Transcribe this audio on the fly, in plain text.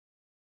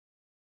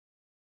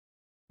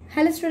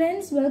Hello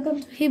students, welcome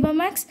to Hiba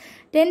Max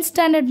 10th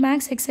standard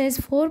max exercise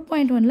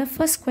 4.1 la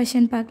first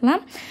question paakalam.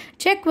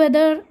 Check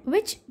whether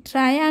which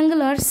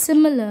triangle are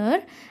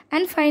similar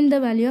and find the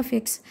value of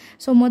x.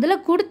 So முதல்ல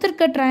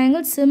கொடுத்திருக்க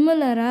triangle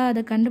similar அத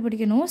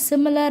கண்டுபிடிக்கணும்.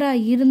 similar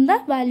இருந்தா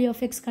value of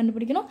x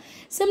கண்டுபிடிக்கணும்.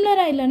 similar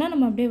இல்லனா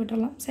நம்ம அப்படியே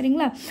விட்டுறலாம்.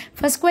 சரிங்களா?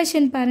 first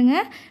question பாருங்க.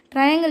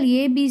 triangle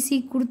ABC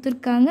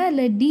கொடுத்திருக்காங்க.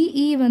 இல்ல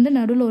DE வந்து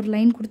நடுவுல ஒரு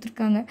லைன்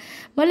கொடுத்திருக்காங்க.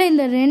 முதல்ல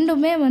இந்த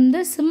ரெண்டுமே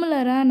வந்து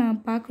similar நான்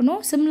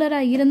பார்க்கணும். similar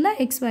இருந்தா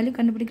x value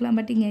கண்டுபிடிக்கலாம்.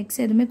 பட் இங்க x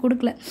எதுமே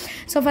கொடுக்கல.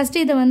 So first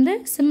இத வந்து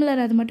similar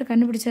அது மட்டும்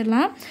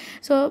கண்டுபிடிச்சிரலாம்.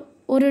 So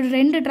ஒரு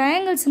ரெண்டு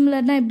triangle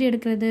similarனா எப்படி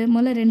எடுக்கிறது?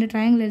 முதல்ல ரெண்டு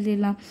triangle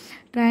எழுதிடலாம்.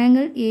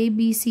 triangle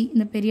ABC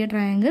இந்த பெரிய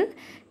triangle,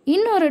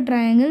 இன்னொரு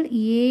triangle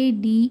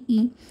ADE.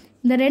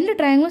 இந்த ரெண்டு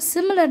triangle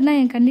similarனா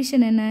என்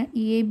கண்டிஷன் என்ன?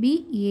 AB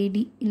AD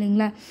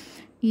இல்லைங்களா?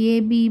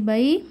 AB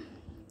by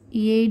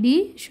AD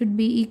should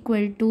be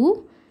equal to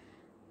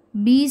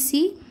BC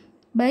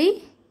by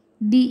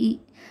DE.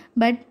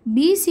 But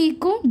BC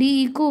க்கும்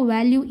DE க்கும்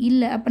வேல்யூ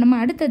இல்லை. அப்போ நம்ம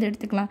அடுத்தது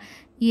எடுத்துக்கலாம்.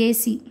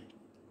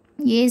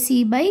 AC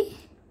by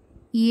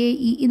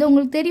AE. இது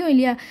உங்களுக்கு தெரியும்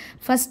இல்லையா?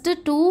 ஃபஸ்ட்டு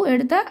 2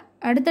 எடுத்தால்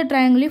அடுத்த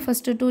ட்ரையாங்கிளையும்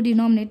ஃபஸ்ட்டு 2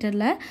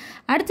 டினாமினேட்டரில்,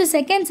 அடுத்து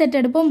செகண்ட் செட்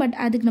எடுப்போம். பட்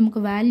அதுக்கு நமக்கு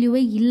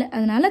வேல்யூவே இல்லை.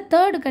 அதனால்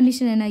தேர்டு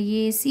கண்டிஷன் என்ன?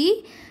 AC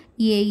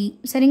AE.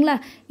 சரிங்களா?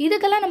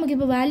 இதுக்கெல்லாம் நமக்கு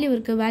இப்போ வேல்யூ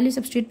இருக்குது. வேல்யூ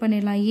சப்ஸ்டியூட்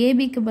பண்ணிடலாம்.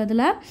 ஏபிக்கு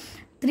பதிலாக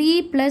 3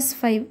 +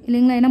 5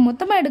 இல்லைங்களா? ஏன்னா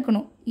மொத்தமாக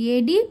எடுக்கணும்.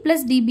 AD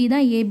 + DB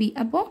தான் AB.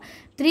 அப்போது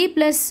 3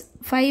 +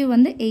 5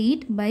 வந்து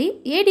 8 by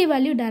AD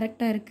வேல்யூ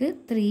டைரெக்டாக இருக்குது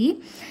 3.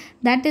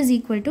 That is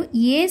equal to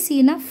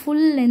ஏசினா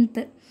full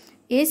length.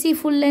 AC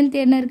full length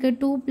என்ன இருக்கு?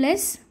 2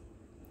 +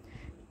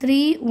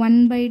 3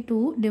 1/2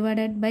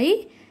 divided by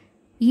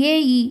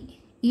AE.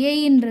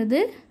 AEன்றது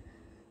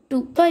 2.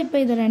 ஸோ இப்போ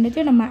இது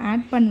ரெண்டுத்தையும் நம்ம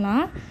ஆட்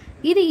பண்ணலாம்.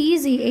 இது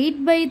ஈஸி.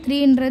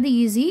 8/3ன்றது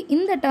ஈஸி.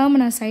 இந்த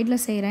டேர்ம் நான்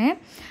சைடில் செய்கிறேன்.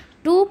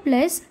 2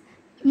 +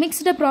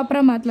 மிக்ஸ்டு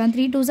ப்ராப்பராக மாற்றலாம்.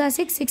 3 2s are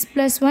 6, 6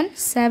 + 1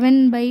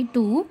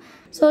 7/2.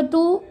 ஸோ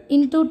 2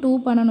 × 2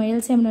 பண்ணணும்.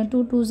 LCM 2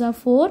 2s are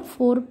 4,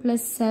 4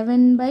 +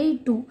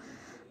 7/2.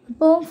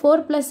 இப்போது 4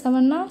 +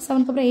 7னா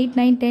 7க்கு அப்புறம் 8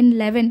 9 10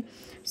 11.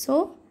 ஸோ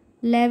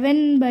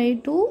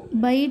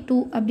 11/2/2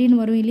 அப்படின்னு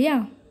வரும் இல்லையா?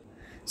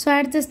 ஸோ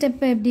அடுத்த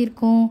ஸ்டெப்பு எப்படி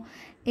இருக்கும்?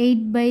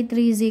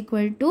 8/3 is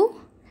equal to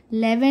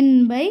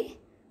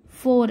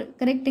 11/4.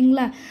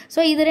 கரெக்டுங்களா? ஸோ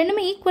இது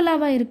ரெண்டுமே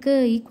ஈக்குவலாக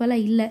இருக்குது?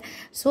 ஈக்குவலாக இல்லை.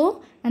 ஸோ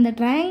அந்த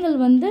ட்ரையாங்கிள்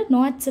வந்து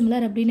நாட்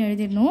சிமிலர் அப்படின்னு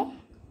எழுதிடணும்.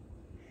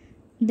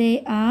 They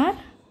are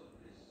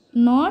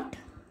not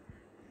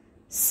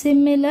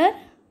similar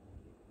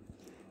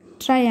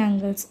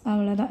triangles.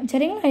 அவ்வளோதான்.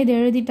 சரிங்களா? இது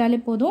எழுதிட்டாலே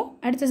போதும்.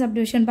 அடுத்த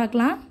சப்டிவிஷன்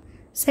பார்க்கலாம்.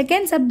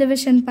 செகண்ட்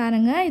சப்டிவிஷன்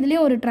பாருங்கள்.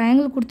 இதுலேயும் ஒரு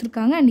ட்ரையாங்கிள்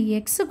கொடுத்துருக்காங்க அண்ட்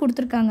எக்ஸ்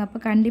கொடுத்துருக்காங்க. அப்போ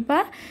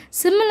கண்டிப்பாக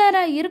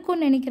சிமிலராக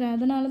இருக்கும்னு நினைக்கிறேன்.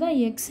 அதனால தான்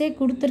எக்ஸே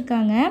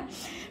கொடுத்துருக்காங்க.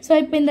 ஸோ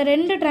இப்போ இந்த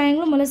ரெண்டு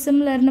ட்ரையாங்கிளும் முதல்ல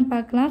சிமிலர்னு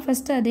பார்க்கலாம்.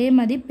 ஃபஸ்ட்டு அதே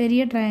மாதிரி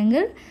பெரிய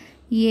ட்ரையாங்கிள்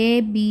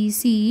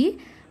ABC,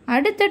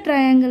 அடுத்த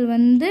ட்ரையாங்கிள்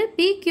வந்து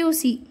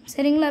PQC.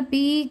 சரிங்களா?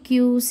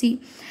 PQC.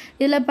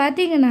 இதில்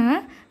பார்த்தீங்கன்னா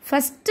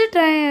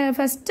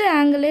ஃபஸ்ட்டு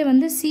ஆங்கிளே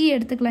வந்து C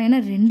எடுத்துக்கலாம். ஏன்னா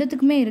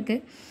ரெண்டுத்துக்குமே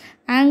இருக்குது.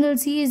 Angle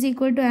C is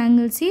equal to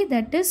angle C,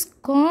 that is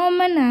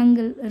common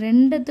angle.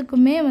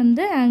 ரெண்டுத்துக்குமே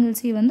வந்து ஆங்கிள்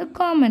C வந்து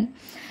காமன்.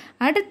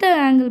 அடுத்த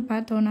ஆங்கிள்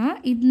பார்த்தோன்னா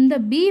இந்த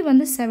B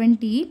வந்து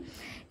 70.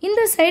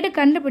 இந்த சைடு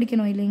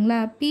கண்டுபிடிக்கணும் இல்லைங்களா?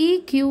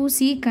 PQC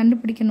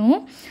கண்டுபிடிக்கணும்.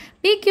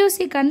 PQC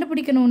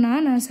கண்டுபிடிக்கணும்னா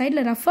நான்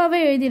சைடில் ரஃபாகவே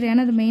எழுதிடுறேன்.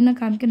 ஏன்னா அது மெயினாக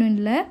காமிக்கணும்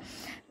இல்லை.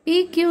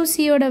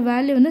 PQCயோட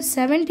வேல்யூ வந்து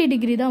 70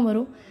 டிகிரி தான்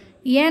வரும்.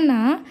 ஏன்னா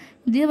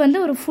இது வந்து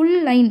ஒரு ஃபுல்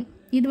லைன்,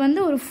 இது வந்து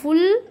ஒரு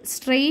full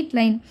straight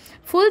line.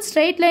 Full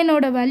straight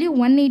லைனோட value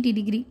 180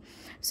 degree.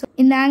 So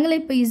இந்த ஆங்கிள்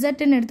இப்போ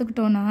இசட்னு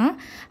எடுத்துக்கிட்டோன்னா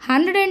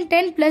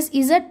 110 +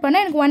 இசட்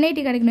பண்ணால் எனக்கு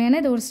 180 கிடைக்கணும். ஏன்னா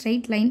இது ஒரு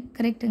ஸ்ட்ரெயிட் லைன்.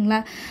 கரெக்டுங்களா?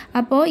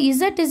 அப்போது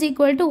இசட் இஸ்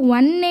ஈக்குவல் டு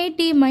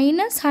 180 -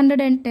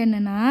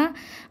 110னா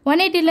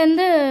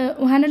 180லேருந்து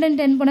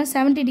 110 போனால்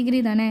 70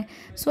 டிகிரி தானே.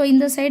 ஸோ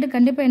இந்த சைடு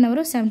கண்டிப்பாக என்ன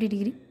வரும்? 70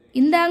 டிகிரி.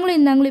 இந்த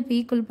ஆங்கிளும் இப்போ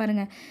ஈக்குவல்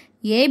பாருங்கள்.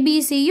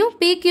 ஏபிசியும்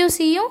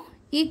PQCயும்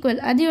ஈக்குவல்.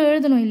 அதையும்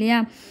எழுதணும் இல்லையா?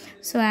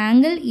 So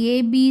angle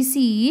ABC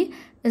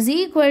is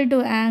equal to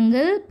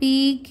angle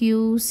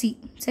PQC.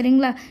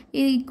 சரிங்களா?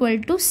 ஈக்குவல்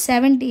டு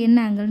 70 என்ன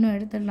ஆங்கிள்னு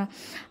எடுத்துடலாம்.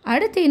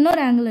 அடுத்து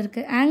இன்னொரு ஆங்கிள்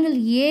இருக்குது. Angle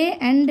A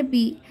and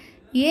P.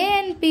 A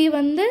and P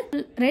வந்து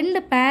ரெண்டு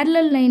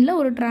பேரலல் லைனில்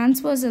ஒரு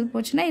டிரான்ஸ்வர்சல்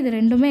போச்சுன்னா இது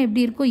ரெண்டுமே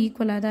எப்படி இருக்கும்?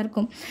 ஈக்குவலாக தான்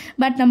இருக்கும்.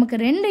 பட் நமக்கு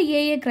ரெண்டு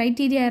ஏஏ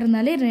க்ரைட்டீரியா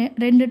இருந்தாலே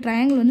ரெண்டு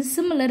ட்ரையாங்கிள் வந்து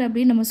சிமிலர்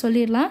அப்படின்னு நம்ம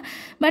சொல்லிடலாம்.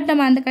 பட்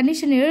நம்ம அந்த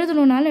கண்டிஷன்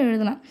எழுதணுன்னாலும்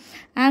எழுதலாம்.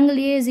 Angle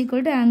A is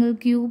equal to angle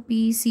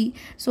QPC.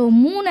 So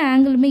 3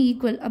 ஆங்கிளுமே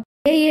equal.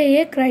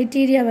 AAA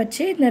criteria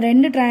வச்சு இந்த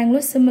ரெண்டு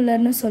ட்ரையாங்கிளும்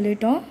சிமிலர்னு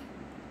சொல்லிட்டோம்.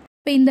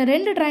 இப்போ இந்த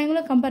ரெண்டு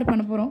ட்ரையாங்கிளும் கம்பேர்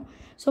பண்ண போகிறோம்.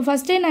 ஸோ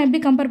ஃபஸ்ட்டே நான்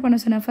எப்படி கம்பேர் பண்ண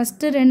சொன்னேன்?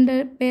 ஃபஸ்ட்டு ரெண்டு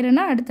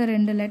பேருனா அடுத்த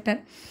ரெண்டு letter.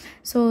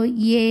 So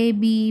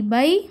AB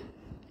by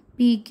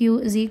PQ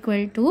is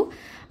equal to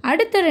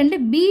அடுத்த ரெண்டு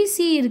BC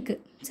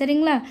இருக்குது.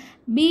 சரிங்களா?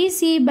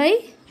 BC by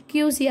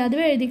QC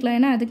அதுவே எழுதிக்கலாம்.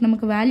 ஏன்னா அதுக்கு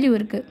நமக்கு வேல்யூ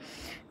இருக்குது.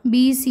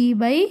 BC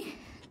by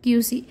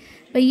QC.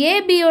 இப்போ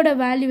ABயோட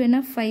வேல்யூ என்ன?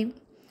 5.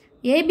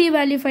 AB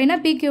value 5னா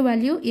PQ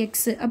value X.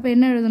 அப்போ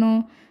என்ன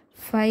எழுதணும்?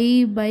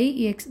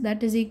 5/x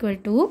that is equal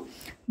to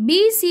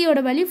BC ஓட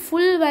value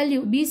full value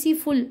BC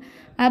full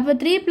அப்போ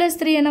 3 +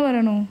 3 என்ன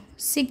வரணும்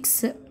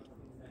 6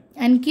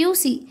 and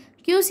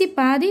QC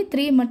பாதி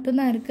 3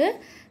 மட்டும்தான் இருக்குது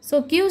ஸோ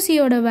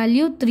QCயோட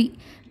வேல்யூ 3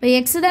 இப்போ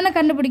எக்ஸ் தானே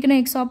கண்டுபிடிக்கணும்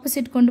எக்ஸ்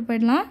ஆப்போசிட் கொண்டு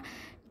போயிடலாம்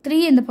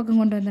 3 இந்த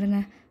பக்கம் கொண்டு வந்துடுங்க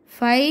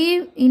 5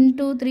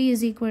 × 3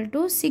 is equal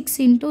to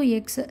 6 ×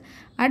 x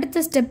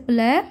அடுத்த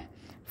ஸ்டெப்பில்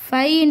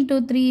 5 ×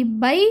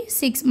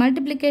 3/6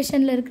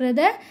 மல்டிப்ளிகேஷனில்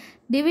இருக்கிறத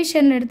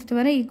டிவிஷனில் எடுத்துகிட்டு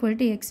வர equal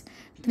to X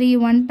 3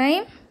 1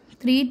 time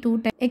 3 2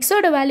 time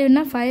எக்ஸோட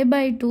வேல்யூன்னா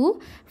 5/2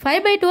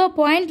 5/2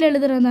 பாயிண்டில்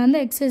எழுதுறதா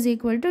இருந்தால் எக்ஸ் இஸ்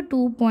ஈக்குவல் டு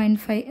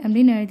 2.5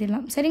 அப்படின்னு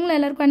எழுதிடலாம் சரிங்களா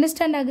எல்லாருக்கும்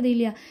அண்டர்ஸ்டாண்ட் ஆகுது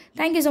இல்லையா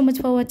தேங்க்யூ ஸோ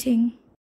மச் ஃபார் வாட்சிங்